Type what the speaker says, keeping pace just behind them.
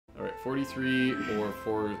43 or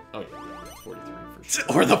 4... Oh, yeah, 43 for sure.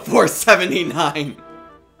 Or the 479.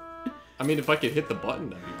 I mean, if I could hit the button,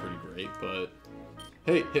 that'd be pretty great, but...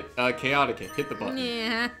 Hey, Chaotic, hit the button.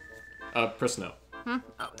 Yeah. Press no. Hmm?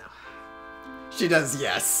 Oh, no. She does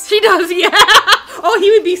yes. She does, yeah! Oh, he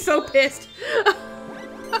would be so pissed.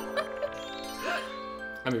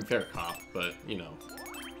 I mean, fair cop, but, you know.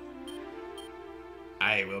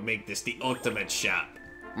 I will make this the ultimate shop.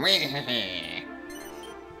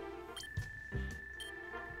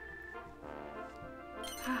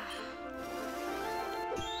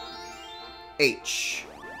 H.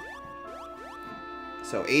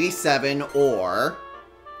 So 87 or...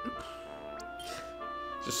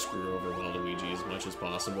 Just screw over Waluigi as much as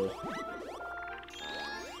possible.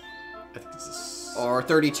 I think it's a... Or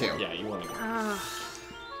 32. Yeah, you want to go.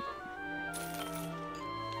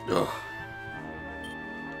 Ugh.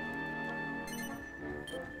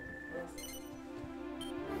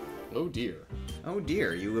 Oh dear. Oh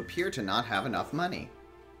dear, you appear to not have enough money.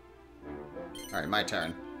 Alright, my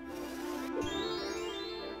turn.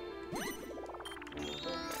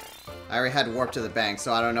 I already had Warp to the Bank,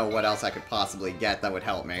 so I don't know what else I could possibly get that would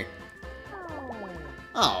help me.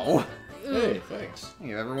 Oh! Hey, thanks. You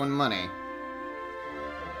give everyone money.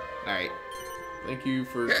 Alright. Thank you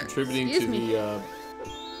for contributing to the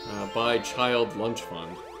Buy Child Lunch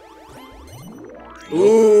Fund.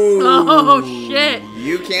 Ooh! Oh, shit!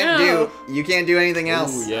 You can't do anything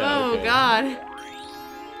else. Ooh, yeah, Oh, okay. God.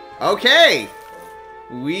 Okay!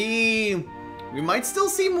 We might still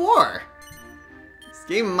see more. This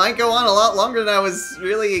game might go on a lot longer than I was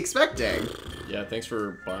really expecting. Yeah, thanks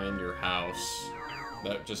for buying your house.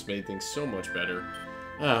 That just made things so much better.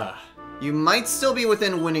 Ah. You might still be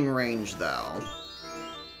within winning range, though.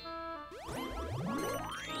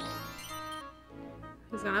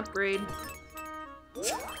 He's gonna upgrade.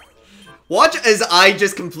 Watch as I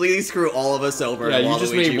just completely screw all of us over. Yeah, and you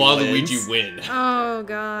just made Waluigi win. Oh,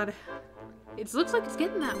 God. It looks like it's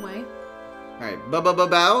getting that way. Alright,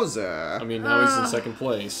 Bowser. I mean, now he's in second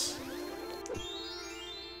place. I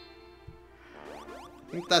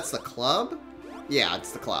think that's the club? Yeah,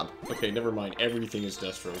 it's the club. Okay, never mind. Everything is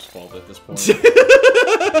Destro's fault at this point.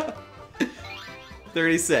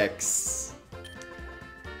 36.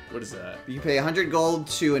 What is that? You pay 100 gold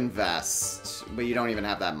to invest, but you don't even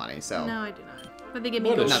have that money, so... No, I do not. But they give me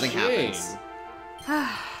What a gold. Nothing shame. happens.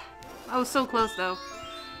 I was so close, though.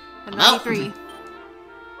 At out. 93.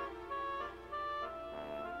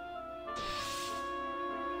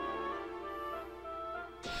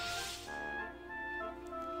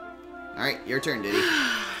 Alright, your turn, Diddy.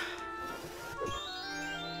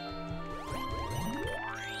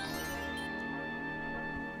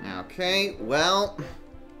 Okay, well...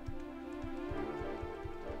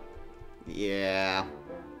 Yeah.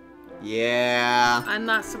 Yeah. I'm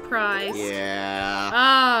not surprised. Yeah.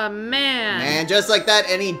 Ah, man. And just like that,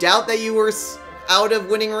 any doubt that you were out of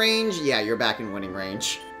winning range? Yeah, you're back in winning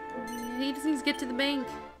range. He just needs to get to the bank.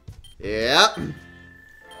 Yep.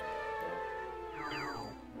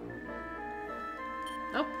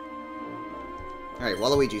 Nope. Alright,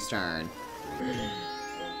 Waluigi's turn.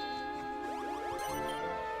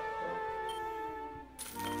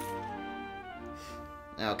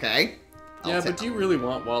 Okay. Yeah, but do you really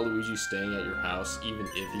want Waluigi staying at your house, even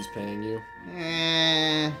if he's paying you?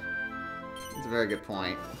 That's a very good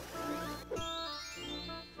point.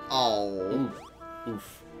 Oh. Oof.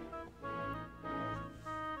 Oof.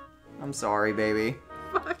 I'm sorry, baby.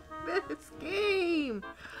 Fuck this game.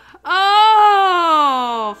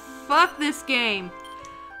 Oh, fuck this game.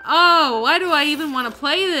 Oh, why do I even want to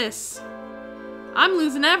play this? I'm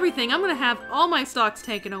losing everything. I'm gonna have all my stocks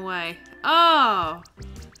taken away. Oh.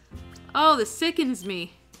 Oh, this sickens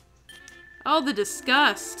me. Oh, the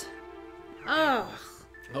disgust. Oh.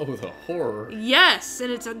 Oh, the horror. Yes,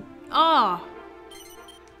 and it's a... Oh.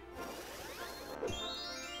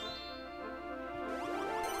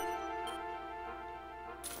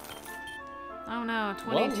 Oh no,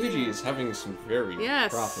 22. Waluigi is having some very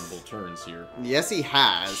Yes. profitable turns here. Yes, he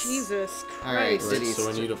has. Jesus Alright, Christ. Right, Diddy's so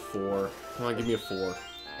I need a 4. Come on, give me a 4.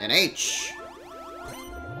 An H.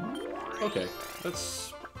 Okay,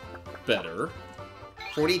 that's better.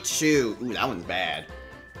 42. Ooh, that one's bad.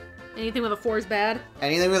 Anything with a 4 is bad.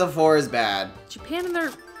 Anything with a 4 is bad. Japan and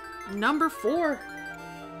their number 4.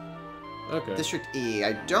 Okay. District E.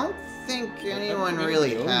 I don't think anyone Everybody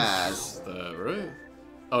really knows has. that, right?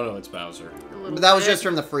 Oh no, it's Bowser. But that was just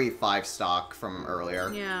from the free 5 stock from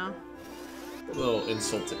earlier. Yeah. A little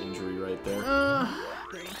insult to injury right there.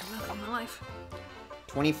 Great. I love my life.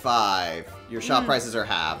 25. Your shop prices are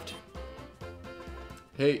halved.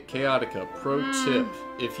 Hey, Chaotica, pro tip.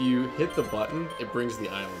 If you hit the button, it brings the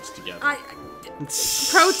islands together.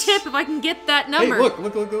 Pro tip, if I can get that number. Hey, look.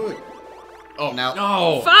 Oh,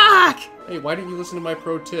 no. Fuck! Hey, why didn't you listen to my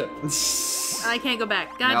pro tip? I can't go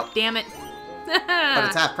back. God damn it. But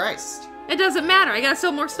it's half priced. It doesn't matter. I gotta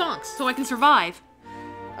sell more stonks so I can survive.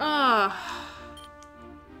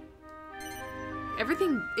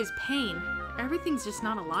 Everything is pain. Everything's just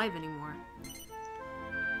not alive anymore.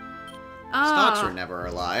 Stocks are never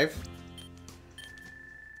alive.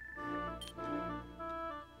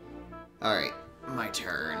 Alright, my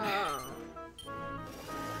turn.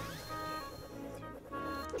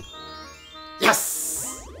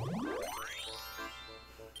 Yes!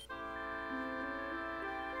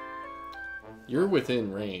 You're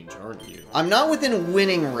within range, aren't you? I'm not within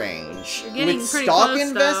winning range. You're getting With pretty stock close,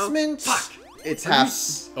 investment, it's half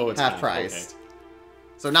half priced. Okay.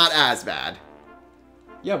 So not as bad.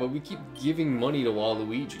 Yeah, but we keep giving money to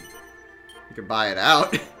Waluigi. You could buy it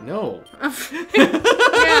out. No.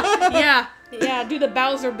 Yeah, do the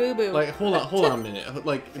Bowser boo-boo. Like, hold on a minute.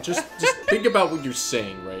 Like, just think about what you're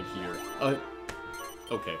saying right here.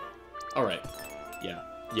 Okay. Alright.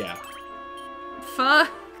 Yeah.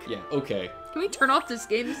 Fuck. Yeah, okay. Can we turn off this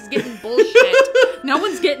game? This is getting bullshit. No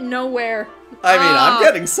one's getting nowhere. I mean, I'm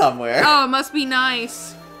getting somewhere. Oh, it must be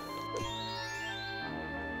nice.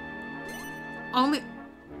 Only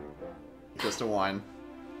Just a 1.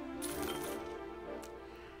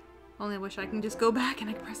 I wish I can just go back and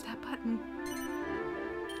I can press that button.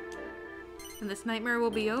 And this nightmare will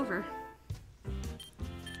be over.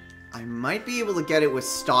 I might be able to get it with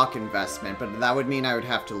stock investment, but that would mean I would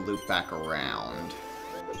have to loop back around.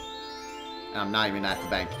 And I'm not even at the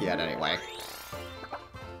bank yet anyway.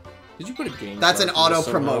 Did you put a game? That's an card for this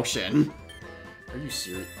auto promotion. Are you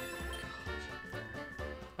serious?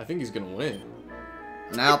 I think he's gonna win.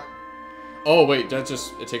 Nope. Oh wait, that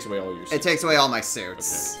just it takes away all your suits. It takes away all my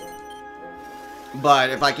suits. Okay. But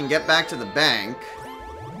if I can get back to the bank...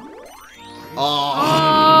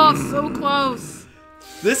 Oh, so close.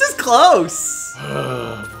 This is close.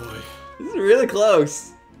 Oh boy. This is really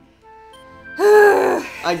close.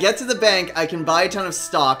 I get to the bank, I can buy a ton of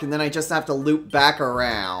stock, and then I just have to loop back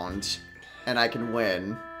around, and I can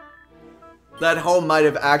win. That home might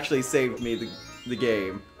have actually saved me the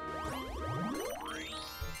game.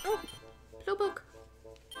 Oh, no book.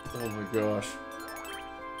 Oh my gosh.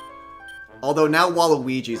 Although now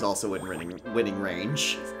Waluigi's also in winning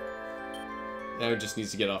range. Now he just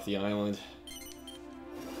needs to get off the island.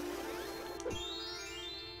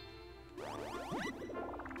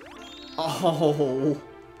 Oh.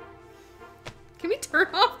 Can we turn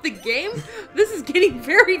off the game? This is getting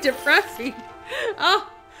very depressing. Well,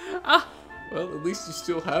 at least you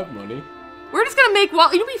still have money. We're just gonna make It'll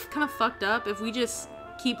be kind of fucked up if we just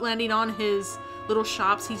keep landing on his little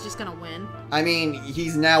shops. He's just gonna win. I mean,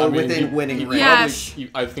 he's now within winning range. Yes.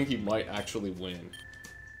 I think he might actually win.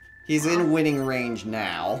 He's in winning range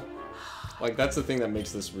now. Like, that's the thing that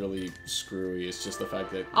makes this really screwy. It's just the fact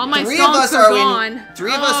that... All my stonks are gone.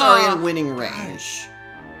 Three of us are in winning range.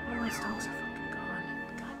 All my stonks are fucking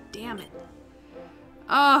gone. God damn it.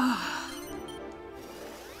 Oh.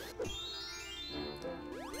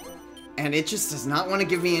 And it just does not want to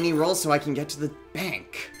give me any rolls so I can get to the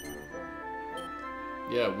bank.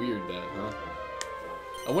 Yeah, weird that, huh?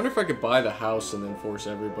 I wonder if I could buy the house and then force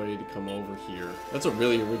everybody to come over here. That's a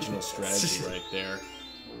really original strategy right there.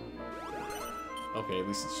 Okay, at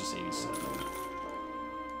least it's just 87.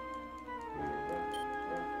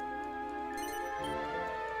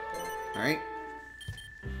 Alright.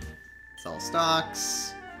 Sell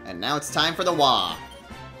stocks. And now it's time for the wah.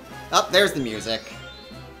 Oh, there's the music.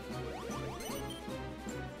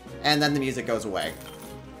 And then the music goes away.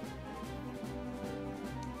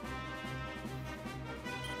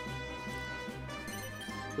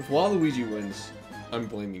 If Waluigi wins, I'm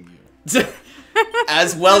blaming you.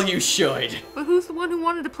 As well you should. But who's the one who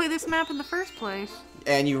wanted to play this map in the first place?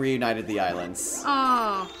 And you reunited the islands.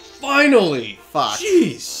 Oh. Finally! Fuck.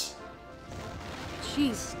 Jeez!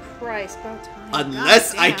 Jesus Christ, about time.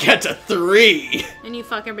 Unless I get to 3! And you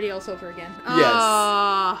fuck everybody else over again.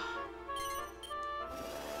 Yes.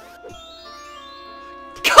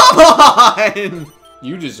 Come on!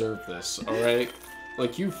 You deserve this, alright?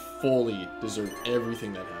 Like, you fully deserve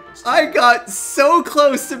everything that happens to I you. got so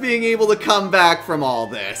close to being able to come back from all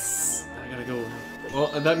this. I gotta go... Well,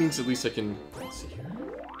 that means at least I can... Let's see here.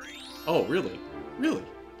 Oh, really? Really?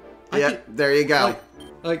 Yep, there you go.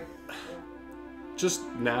 Like... Just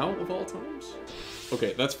now, of all times?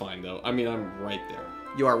 Okay, that's fine, though. I mean, I'm right there.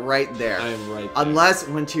 You are right there. I am right there. Unless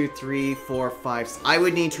 1, 2, 3, 4, 5... I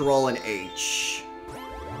would need to roll an H.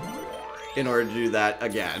 in order to do that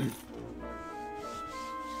again.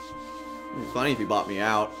 It'd be funny if he bought me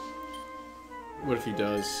out. What if he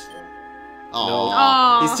does?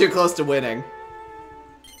 Aww. No. He's too close to winning.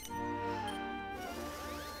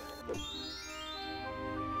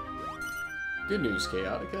 Good news,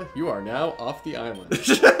 Chaotica. You are now off the island.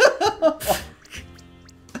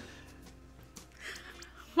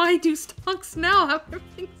 Why do stocks now? How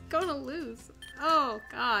everything's gonna lose? Oh,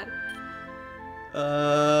 God.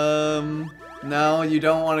 No, you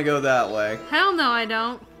don't want to go that way. Hell no, I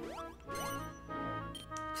don't.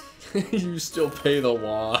 You still pay the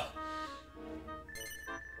wah.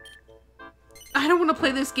 I don't want to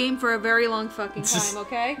play this game for a very long fucking time,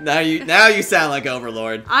 okay? Now you sound like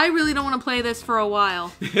Overlord. I really don't want to play this for a while.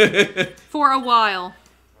 For a while.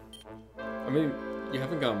 I mean, you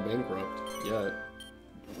haven't gone bankrupt yet.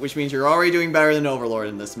 Which means you're already doing better than Overlord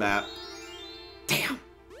in this map. Damn.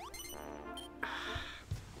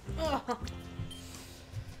 Ugh.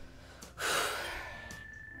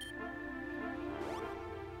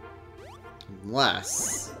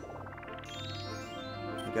 Unless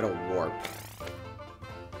I get a warp.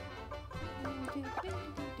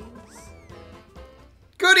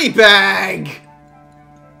 Goodie bag!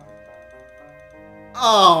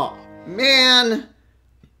 Oh, man.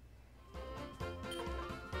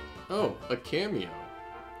 Oh, a cameo.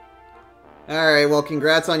 Alright, well,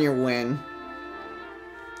 congrats on your win.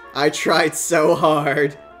 I tried so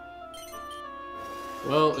hard.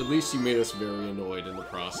 Well, at least you made us very annoyed in the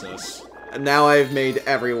process. And now I've made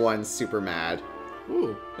everyone super mad.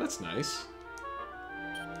 Ooh, that's nice.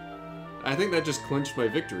 I think that just clinched my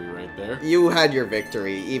victory right there. You had your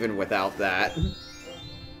victory, even without that.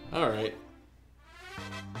 Alright.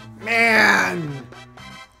 Man!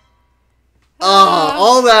 Oh,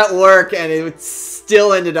 all that work and it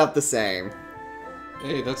still ended up the same.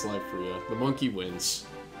 Hey, that's life for you. The monkey wins.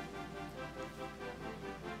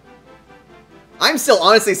 I'm still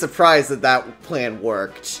honestly surprised that that plan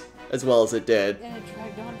worked as well as it did. And it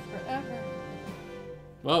dragged on forever.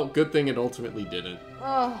 Well, good thing it ultimately didn't.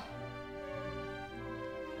 Oh.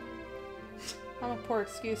 I'm a poor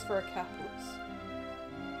excuse for a capitalist.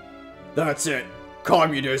 That's it.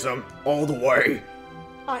 Communism all the way.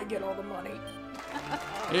 I get all the money.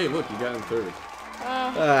 Hey, look, you got in third.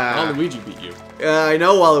 Ah, Waluigi beat you. I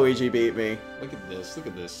know Waluigi beat me. Look at this, look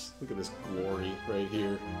at this. Look at this glory right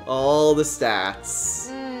here. All the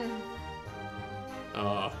stats.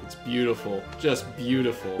 Ah, it's beautiful. Just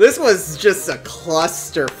beautiful. This was just a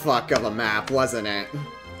clusterfuck of a map, wasn't it?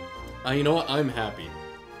 You know what? I'm happy.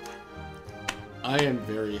 I am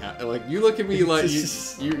very happy. Like, you look at me like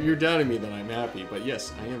you're doubting me that I'm happy, but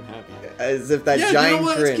yes, I am happy. As if that Yeah, giant you know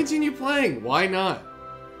what? grin. Let's continue playing. Why not?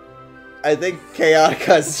 I think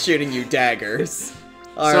Chaotica's shooting you daggers.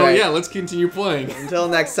 Alright. Yeah, let's continue playing. Until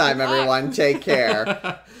next time, everyone, take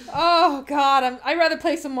care. Oh, God. I'd rather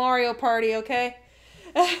play some Mario Party, okay?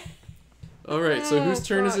 Alright, so whose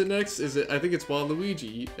turn is fuck. it next? I think it's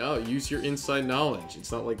Waluigi. Oh, use your inside knowledge.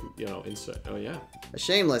 It's not like, inside. Oh, yeah. A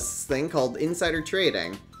shameless thing called insider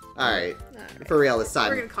trading. Alright, for real this We're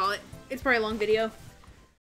time. gonna call it. It's probably a long video.